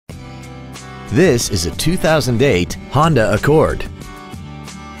This is a 2008 Honda Accord.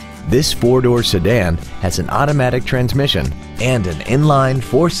 This four-door sedan has an automatic transmission and an inline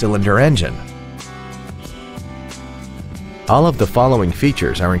four-cylinder engine. All of the following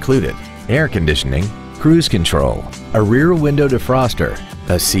features are included: air conditioning, cruise control, a rear window defroster,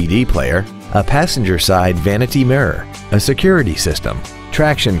 a CD player, a passenger side vanity mirror, a security system,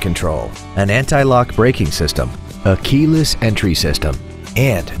 traction control, an anti-lock braking system, a keyless entry system,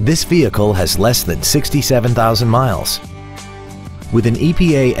 and this vehicle has less than 67,000 miles. With an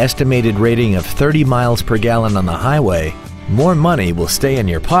EPA estimated rating of 30 miles per gallon on the highway, more money will stay in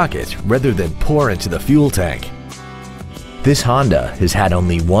your pocket rather than pour into the fuel tank. This Honda has had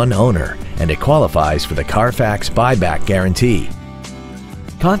only one owner and it qualifies for the Carfax buyback guarantee.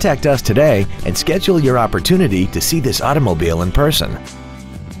 Contact us today and schedule your opportunity to see this automobile in person.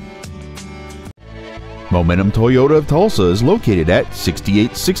 Momentum Toyota of Tulsa is located at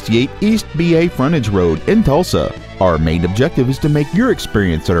 6868 East B.A. Frontage Road in Tulsa. Our main objective is to make your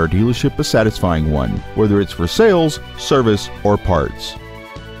experience at our dealership a satisfying one, whether it's for sales, service, or parts.